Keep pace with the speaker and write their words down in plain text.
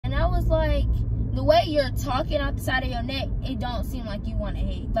was like, the way you're talking out the side of your neck, it don't seem like you want to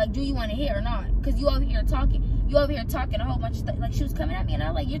hit. Like, do you want to hit or not? Because you over here talking a whole bunch of stuff. Like, she was coming at me, and I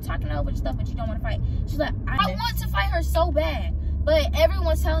was like, you're talking a whole bunch of stuff, but you don't want to fight. She's like, I want to fight her so bad. But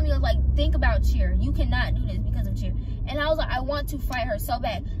everyone's telling me, like, think about Cheer. You cannot do this because of Cheer. And I was like, I want to fight her so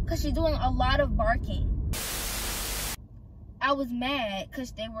bad. Because she's doing a lot of barking. I was mad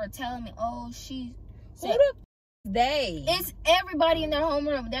because they were telling me, oh, she said, who the they? It's everybody in their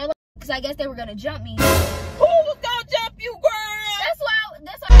homeroom. They're like, because I guess they were going to jump me. Who was going to jump you, girl? That's why.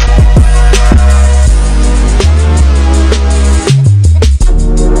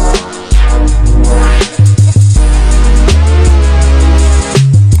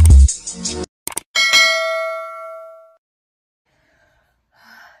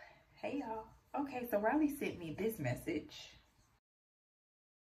 Hey, y'all. Okay, so Riley sent me this message.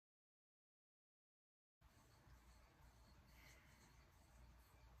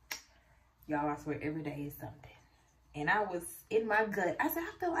 Y'all, I swear every day is something. And I was in my gut. I said,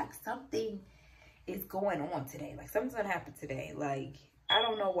 I feel like something is going on today. Like, something's going to happen today. Like, I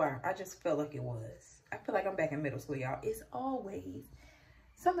don't know why. I just felt like it was. I feel like I'm back in middle school, y'all. It's always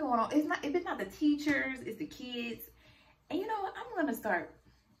something going on. If it's not the teachers, it's the kids. And you know what? I'm going to start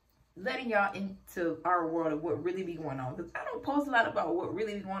letting y'all into our world of what really be going on. Because I don't post a lot about what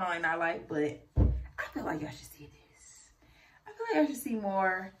really be going on in our life. But I feel like y'all should see this. I feel like y'all should see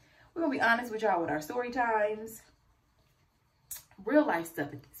more. We're going to be honest with y'all with our story times. Real life stuff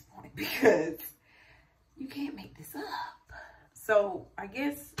at this point. Because you can't make this up. So, I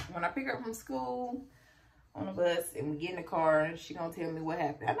guess when I pick her up from school on the bus and we get in the car, she going to tell me what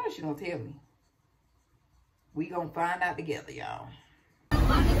happened. I know she going to tell me. We going to find out together, y'all. Take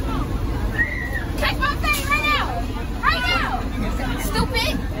my face right now. Right now.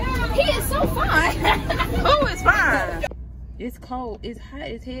 Stupid. He is so fine. Who is fine? It's cold. It's hot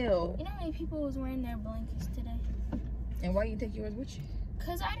as hell. You know how many people was wearing their blankets today? And why you take yours with you?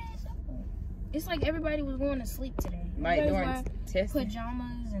 Because I didn't know. It's like everybody was going to sleep today. Like during testing?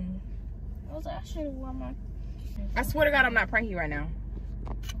 Pajamas and... I was like, I should have worn my... I swear to God, I'm not pranking you right now.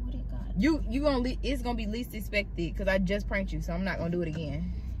 What it got? You gonna... It's gonna be least expected because I just pranked you, so I'm not gonna do it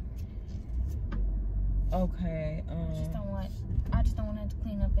again. Okay, I just don't want to have to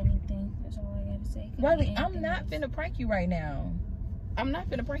clean up anything. That's all I gotta say. Riley, I'm not finna prank you right now. I'm not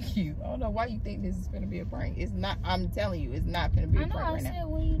finna prank you. I don't know why you think this is finna be a prank. It's not. I'm telling you, it's not finna be a prank right now. I said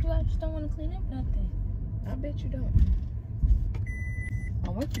when you do, I just don't want to clean up nothing. I bet you don't. I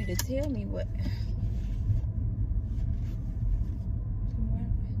want you to tell me what.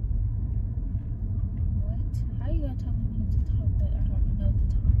 What? How you gonna tell me when to talk, but I don't know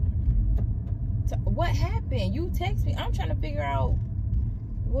the topic? What happened? You text me. I'm trying to figure out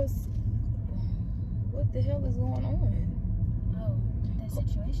what the hell is going on. Oh, that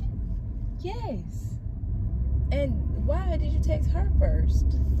situation? Yes. And why did you text her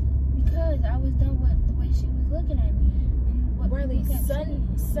first? Because I was done with the way she was looking at me. And what Riley,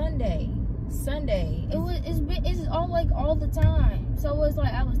 Sunday. It's all like all the time. So it was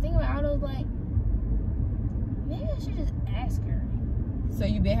like I was thinking about it, I was like, maybe I should just ask her. So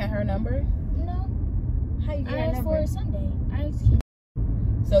you been had her number? No. How you get her I asked number? for her Sunday. I asked her.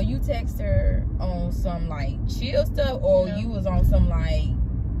 So you text her on some like chill stuff, or No. you was on some like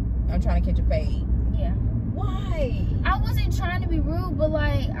I'm trying to catch a fade? Yeah. Why? I wasn't trying to be rude, but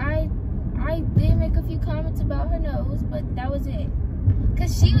like I did make a few comments about her nose, but that was it.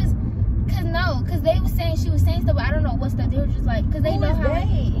 Cause they was saying she was saying stuff, but I don't know what stuff. They were just like, cause they know how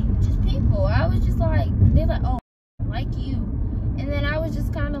just people. I was just like, they're like, oh, I like you, and then I was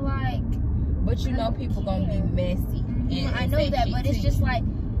just kind of like, but you know people gonna be messy. And I know that, but it's just like,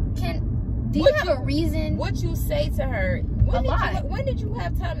 do you have a reason? What you say to her? When did you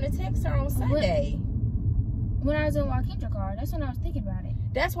have time to text her on Sunday? When I was in Waukesha car, that's when I was thinking about it.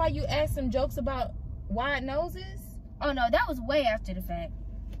 That's why you asked some jokes about wide noses? Oh no, that was way after the fact.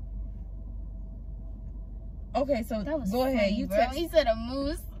 Okay, so that was go ahead. funny, You bro. text. He said a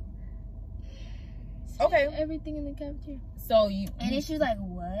moose. Okay. Everything in the cafeteria. So you. And then she was like,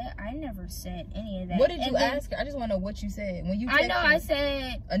 "What? I never said any of that." What did you ask her? I just want to know what you said when you. I know. I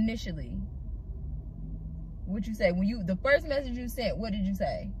said initially. What you say when you the first message you sent? What did you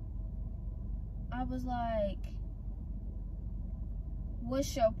say? I was like,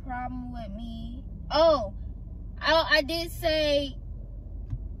 "What's your problem with me?" Oh, I did say,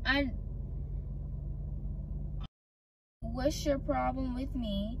 what's your problem with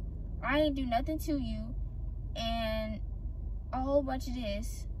me? I ain't do nothing to you, and a whole bunch of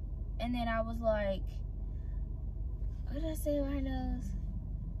this. And then I was like, what did I say? My nose.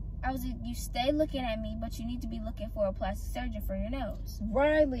 I was like, you stay looking at me, but you need to be looking for a plastic surgeon for your nose.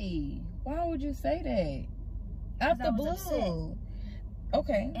 Riley, why would you say that? Out the blue.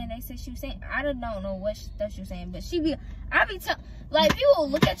 Okay. And they said she was saying, I don't know what stuff she was saying, but like, people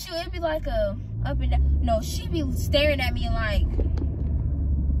look at you, it'd be like a up and down. No, she be staring at me like,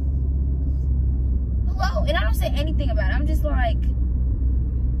 hello, and I don't say anything about it. I'm just like,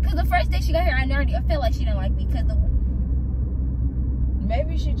 because the first day she got here, I felt like she didn't like me, because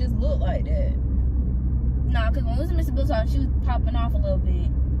maybe she just looked like that. Nah, because when we was in Mr. Bill's house, she was popping off a little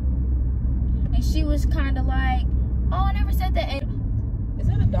bit, and she was kind of like, oh, I never said that. And is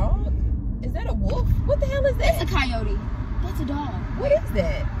that a dog? Is that a wolf? What the hell is that? It's a coyote. That's a dog. What is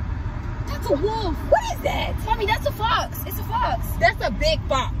that? That's a wolf. What is that? Mommy, that's a fox. It's a fox. That's a big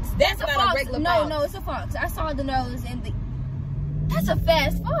fox. That's not fox. A regular fox. No, it's a fox. I saw the nose and the... That's a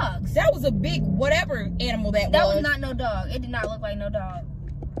fast fox. That was a big whatever animal that was. That was not no dog. It did not look like no dog.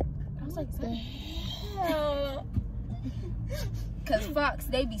 I was like, what the hell? Because fox,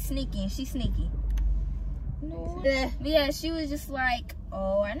 they be sneaky, and she's sneaky. No. But yeah, she was just like,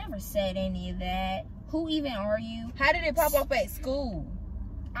 oh, I never said any of that. Who even are you? How did it pop up at school?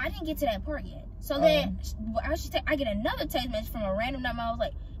 I didn't get to that part yet. So then I get another text message from a random number.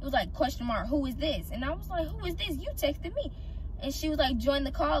 It was like question mark, who is this? And I was like, who is this? You texted me. And she was like, join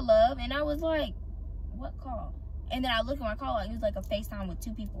the call, love. And I was like, what call? And then I looked at my call, it was like a FaceTime with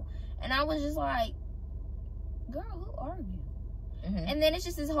 2 people. And I was just like, girl, who are you? Mm-hmm. And then it's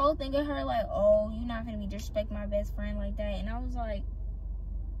just this whole thing of her like, oh, you're not gonna be disrespect my best friend like that. And I was like,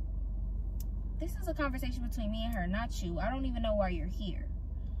 this is a conversation between me and her, not you. I don't even know why you're here.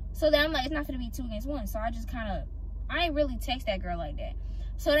 So then I'm like, it's not gonna be 2 against 1. So I just I ain't really text that girl like that.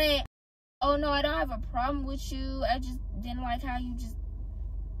 So then, oh no, I don't have a problem with you. I just didn't like how you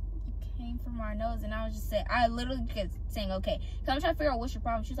came from my nose. And I was just saying, I literally kept saying, okay. So I'm trying to figure out what's your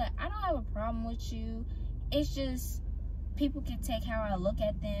problem. She was like, I don't have a problem with you. It's just, people can take how I look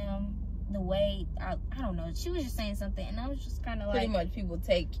at them, the way, I don't know. She was just saying something. And I was just kind of like. Pretty much people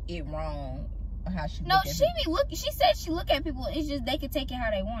take it wrong. How she no, she said she look at people. It's just they could take it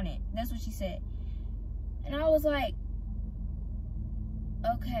how they want it. That's what she said. And I was like,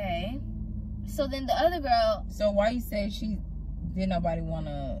 okay. So then the other girl. So why you say did nobody want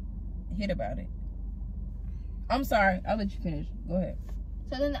to hit about it? I'm sorry. I'll let you finish. Go ahead.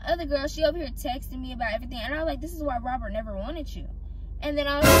 So then the other girl, she over here texting me about everything. And I was like, this is why Robert never wanted you. And then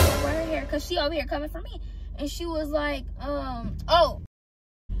I was like, right here, because she over here coming for me. And she was like, oh.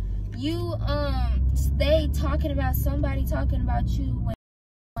 You stay talking about somebody talking about you when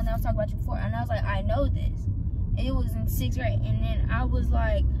I was talking about you before. And I was like, I know this. It was in 6th grade. And then I was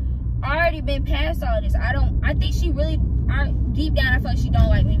like, I already been past all this. I think she really, deep down I feel like she don't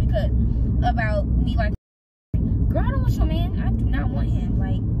like me because about me like, girl, I don't want your man. I do not want him.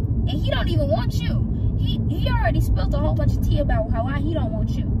 Like, and he don't even want you. He already spilled a whole bunch of tea about how he don't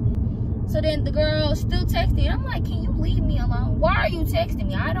want you. So then the girl still texting. I'm like, can you leave me alone? Why are you texting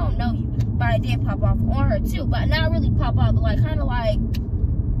me? I don't know you. But I did pop off on her too. But not really pop off, but like kind of like,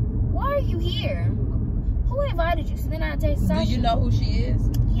 why are you here? Who invited you? So then I text Sasha. Do you know who she is?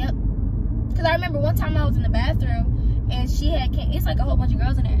 Yep. Because I remember one time I was in the bathroom and it's like a whole bunch of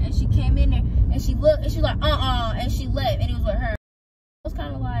girls in there. And she came in there and she looked and she was like, and she left and it was with her. I was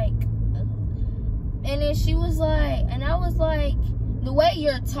kind of like, ugh. And then she was like, and I was like, the way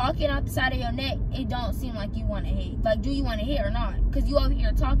you're talking out the side of your neck, it don't seem like you want to hit. Like, do you want to hit or not? Because you over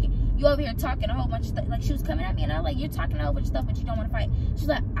here talking a whole bunch of stuff. Like, she was coming at me, and I was like, you're talking a whole bunch of stuff, but you don't want to fight. She's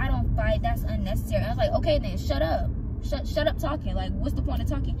like, I don't fight. That's unnecessary. I was like, okay, then shut up. Shut up talking. Like, what's the point of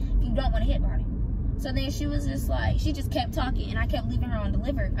talking if you don't want to hit about it? So then she was just like, she just kept talking, and I kept leaving her on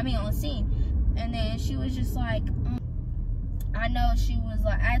scene. And then she was just like, I know. She was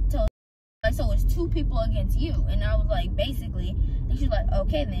like, I told like, so it's 2 people against you. And I was like, basically. And she was like,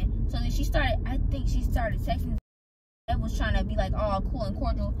 okay then. So then I think she started texting. That was trying to be like all cool and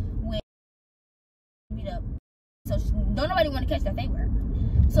cordial when beat up. So don't nobody want to catch that fake word.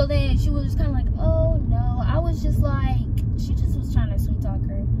 So then she was just kind of like, oh no. I was just like, she just was trying to sweet talk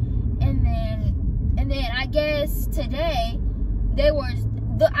her. And then I guess today I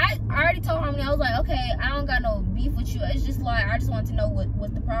already told Harmony, I was like, okay, I don't got no beef with you. It's just like I just wanted to know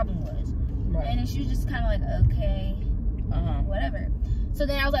what the problem was. Right. And then she was just kind of like, okay, whatever. So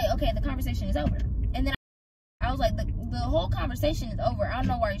then I was like, okay, the conversation is over. And then I was like, the whole conversation is over. I don't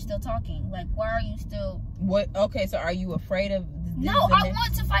know why you're still talking. Like, why are you still... What? Okay, so are you afraid of... No, I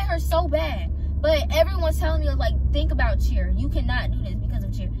want to fight her so bad. But everyone's telling me, like, think about Cheer. You cannot do this because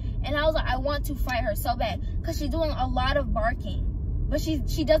of Cheer. And I was like, I want to fight her so bad. Because she's doing a lot of barking. But she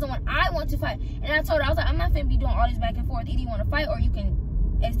doesn't want... I want to fight. And I told her, I was like, I'm not going to be doing all this back and forth. Either you want to fight or you can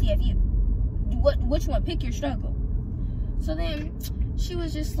STFU. Which one? Pick your struggle. So then she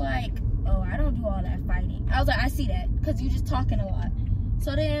was just like, oh, I don't do all that fighting. I was like, I see that, because you just talking a lot.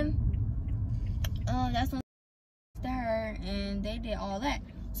 So then that's when to her, and they did all that.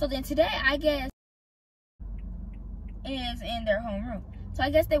 So then today, I guess, is in their homeroom. So I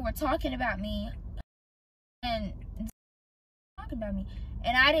guess they were talking about me, and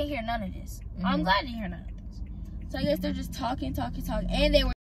I didn't hear none of this. I'm glad I didn't hear none of this. So I guess they're just talking, and they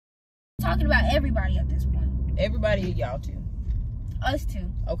were talking about everybody at this point. Everybody, y'all too. Us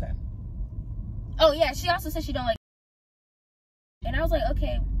two. Okay. Oh yeah, she also said she don't like. And I was like,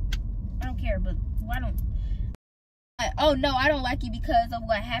 okay, I don't care, but why don't? Oh no, I don't like you because of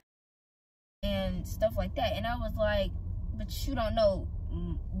what happened and stuff like that. And I was like, but you don't know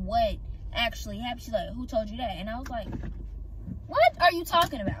what actually happened. She's like, who told you that? And I was like, what are you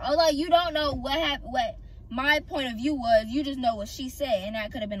talking about? I was like, you don't know what happened. What my point of view was. You just know what she said, and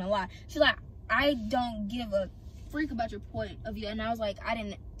that could have been a lie. She's like, I don't give a freak about your point of view. And I was like, I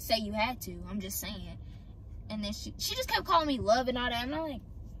didn't say you had to. I'm just saying. And then she just kept calling me love and all that. And I'm like,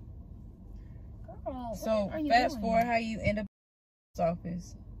 girl, so what are you fast doing? forward, how you end up in the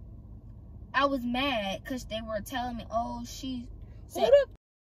office? I was mad because they were telling me, oh, she said,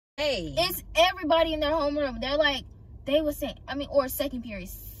 hey, it's everybody in their homeroom. They're like, they were saying, I mean, or second period,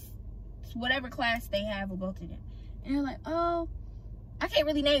 whatever class they have with both of them. And they're like, oh, I can't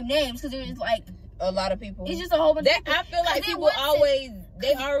really name names because there's like a lot of people. It's just a whole bunch of people. I feel like people always,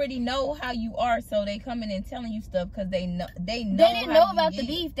 they already know how you are, so they coming and telling you stuff because they know. They didn't know about the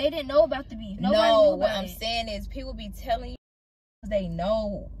beef. They didn't know about the beef. Nobody no, knew about what I'm saying is people be telling you they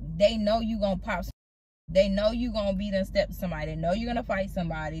know you gonna pop. They know you gonna beat and step to somebody. They know you're gonna fight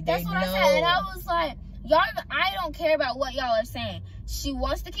somebody. That's what I said, and I was like, y'all, I don't care about what y'all are saying. She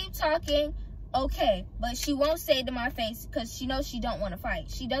wants to keep talking. Okay, but she won't say it to my face because she knows she don't want to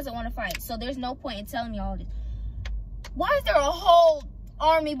fight. She doesn't want to fight, so there's no point in telling me all this. Why is there a whole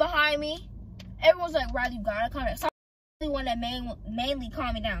army behind me? Everyone's like, Riley, you gotta calm down. So I'm the one that mainly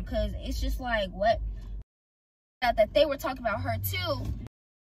calm me down because it's just like, what? That they were talking about her too,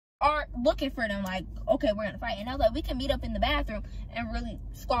 are looking for them like, okay, we're gonna fight. And I was like, we can meet up in the bathroom and really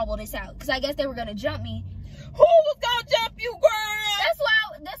squabble this out because I guess they were gonna jump me. Who was gonna jump you, girl? That's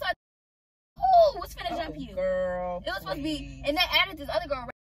why. Who was finna jump you? Girl, it was supposed to be, and they added this other girl.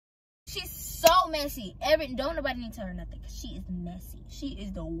 She's so messy. Don't nobody need to tell her nothing because she is messy. She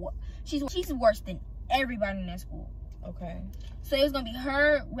is the worst. She's worse than everybody in that school. Okay. So it was gonna be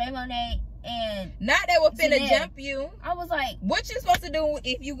her, Ray Monet, and not that we're finna jump you. I was like, what you supposed to do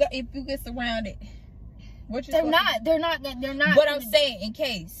if you get surrounded? What you? They're not. But I'm saying, in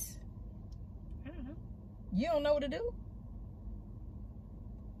case. I don't know. You don't know what to do.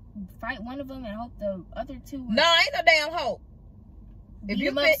 Fight one of them and hope the other two. No, ain't no damn hope. If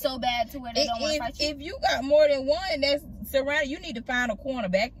you up so bad to where they don't want to fight you. If you got more than one that's surrounded, you need to find a corner,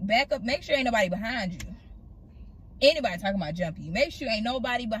 back up. Make sure ain't nobody behind you. Anybody talking about jumping you, make sure ain't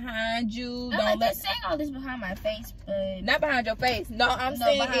nobody behind you. I'm like, saying all this behind my face, but not behind your face. No, I'm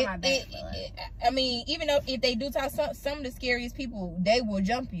saying behind my back. I mean, even though if they do talk, some of the scariest people, they will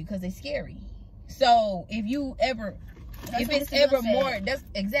jump you because they're scary. So if you ever. If it's ever more, that's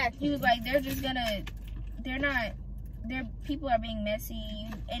exactly. He was like, people are being messy.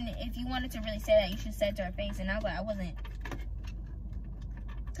 And if you wanted to really say that, you should say it to her face. And I was like, I wasn't.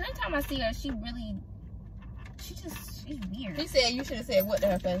 Cause every time I see her, she's weird. He said you should have said what to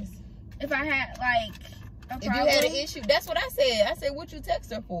her face? If I had, like, a problem. If you had an issue, that's what I said. I said, what you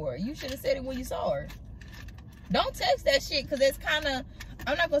text her for? You should have said it when you saw her. Don't text that shit, because it's kind of,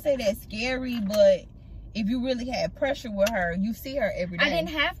 I'm not going to say that's scary, but if you really had pressure with her, you see her every day. I didn't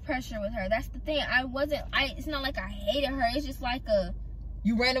have pressure with her. That's the thing. It's not like I hated her. It's just like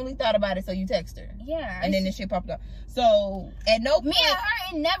you randomly thought about it, so you text her. Yeah. And then the shit popped up. So, at no point. Me and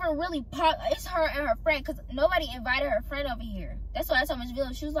her, it never really popped. It's her and her friend, because nobody invited her friend over here. That's why I told Miss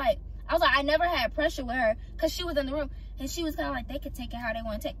Villa. She was like, I never had pressure with her, because she was in the room. And she was kind of like, they could take it how they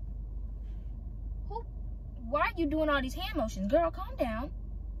want to take. Why are you doing all these hand motions? Girl, calm down.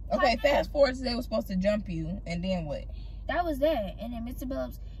 Okay, fast forward to they were supposed to jump you, and then what? That was that. And then Mr.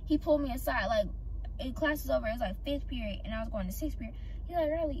 Billups, he pulled me aside, like, class is over. It was like 5th period, and I was going to 6th period. He's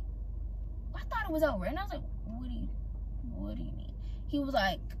like, Riley, I thought it was over. And I was like, what do you mean? He was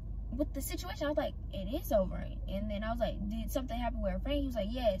like, with the situation, I was like, it is over. And then I was like, did something happen with her friend? He was like,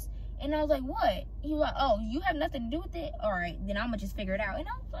 yes. And I was like, what? He was like, oh, you have nothing to do with it? All right, then I'm going to just figure it out. And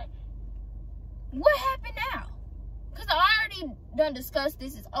I was like, what happened now? Because I already done discussed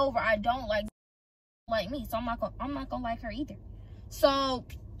this is over. I don't like me, so I'm not gonna like her either. So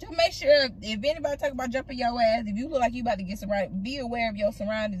Just make sure if anybody talk about jumping your ass, if you look like you about to get surrounded, be aware of your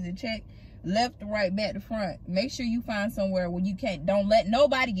surroundings and check left to right, back to front. Make sure you find somewhere where you can't. Don't let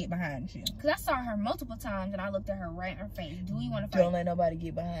nobody get behind you. Cause I saw her multiple times and I looked at her right in her face. Do you want to fight? Don't let nobody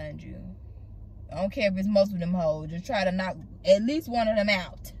get behind you. I don't care if it's most of them hoes. Just try to knock at least one of them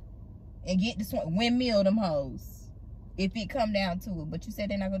out and get this one windmill them hoes if it come down to it. But you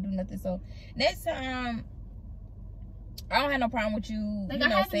said they're not gonna do nothing. So next time, I don't have no problem with you. Like, you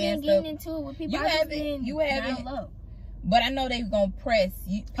know, I haven't been getting into it with people. You haven't. You haven't. Low. But I know they gonna press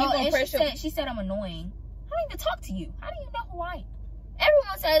you. People gonna press she said I'm annoying. I don't even talk to you. How do you know who I am?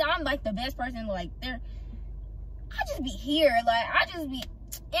 Everyone says I'm like the best person. Like I just be here. Like I just be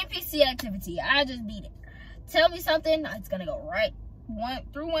NPC activity. I just be there. Tell me something, it's gonna go right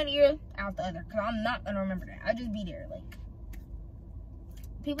through one ear, out the other. Cause I'm not gonna remember that. I just be there. Like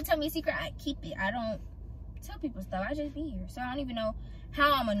people tell me a secret, I keep it. I don't tell people stuff. I just be here. So I don't even know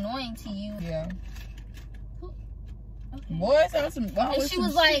how I'm annoying to you. Yeah. Okay. Boy, sounds some. And she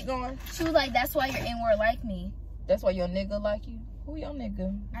was like, "That's why you're N-word like me. That's why your nigga like you. Who your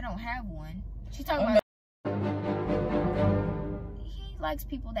nigga? I don't have one." She talking about he likes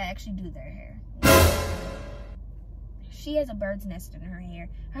people that actually do their hair. She has a bird's nest in her hair.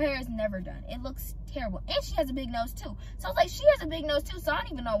 Her hair is never done. It looks terrible, and she has a big nose too. So it's like she has a big nose too. So I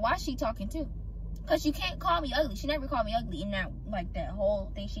don't even know why she talking too. Cause you can't call me ugly. She never called me ugly in that whole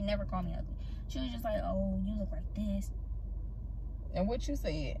thing. She never called me ugly. She was just like, "Oh, you look like this." And what you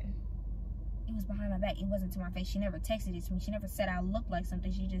said? It was behind my back. It wasn't to my face. She never texted it to me. She never said I looked like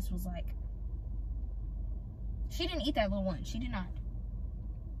something. She just was like, she didn't eat that little one. She did not.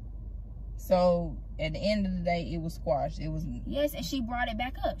 So at the end of the day, it was squashed. It was. Yes, and she brought it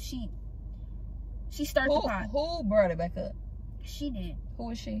back up. She stirred the pot. Who brought it back up? She did.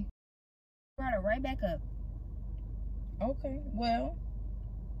 Who is she? Brought it right back up. Okay, well,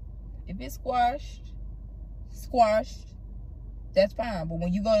 if it's squashed, that's fine. But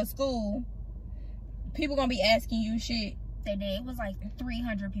when you go to school, people gonna be asking you shit. They did. It was like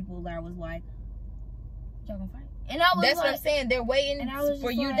 300 people that was like, "Y'all gonna fight?" And I was That's what I'm saying. They're waiting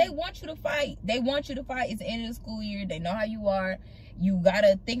for you. Like, they want you to fight. They want you to fight. It's the end of the school year. They know how you are. You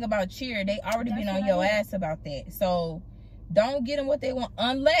gotta think about cheer. They already been on your ass about that. So don't get them what they want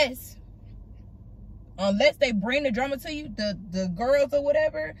unless they bring the drama to you, the girls or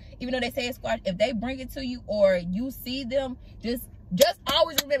whatever, even though they say it's squash, if they bring it to you or you see them, just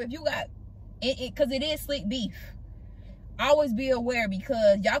always remember, if you got it, because it is slick beef, always be aware,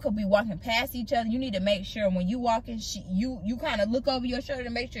 because y'all could be walking past each other. You need to make sure when you walking, you kind of look over your shoulder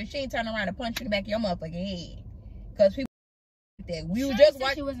to make sure she ain't turning around and punch you in the back of your motherfucking head. Because people that we were just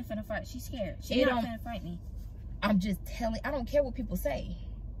watching. She wasn't finna fight. She's scared. She's not finna fight me. I'm just telling. I don't care what people say.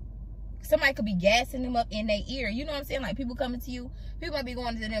 Somebody could be gassing them up in their ear. You know what I'm saying? Like, people coming to you. People might be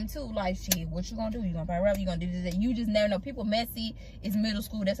going to them, too. Like, shit, what you gonna do? You gonna fight rap? You gonna do this? You just never know. People messy. It's middle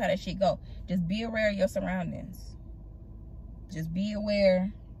school. That's how that shit go. Just be aware of your surroundings. Just be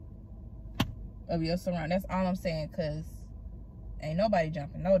aware of your surroundings. That's all I'm saying, because ain't nobody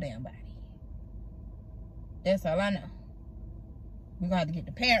jumping no damn body. That's all I know. We're gonna have to get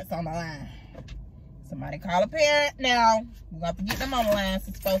the parents on the line. Somebody call a parent now. We're gonna have to get them on the line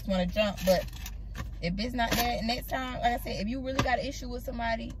since folks want to jump. But if it's not that, next time, like I said, if you really got an issue with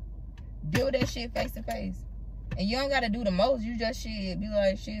somebody, deal with that shit face to face. And you don't gotta do the most. You just shit be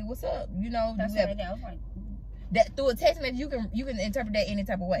like, shit, what's up? You know, that's what I did. I was like, that through a text message, you can interpret that any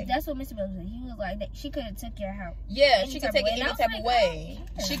type of way. That's what Mr. Bill said. He was like, she could have took your house. Yeah, she could take it any type of way.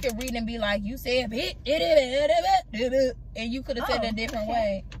 She could read and be like, you said it, and you could have said it a different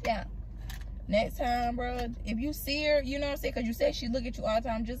way. Yeah. Next time, bro, if you see her, you know what I'm saying, because you said she look at you all the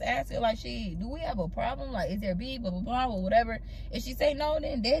time, just ask her, like, do we have a problem? Like, is there beef, blah, blah, blah, or whatever? If she say no,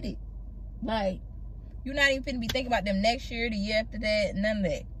 then dead it. Like, you're not even finna be thinking about them next year, the year after that, none of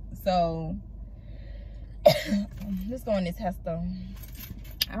that. So, let's go in this house, though.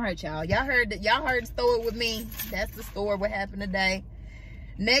 All right, y'all. Y'all heard the story with me. That's the story what happened today.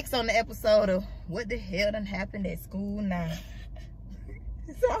 Next on the episode of what the hell done happened at school now.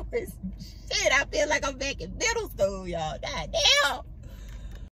 It's always shit. I feel like I'm back in middle school, y'all. God damn.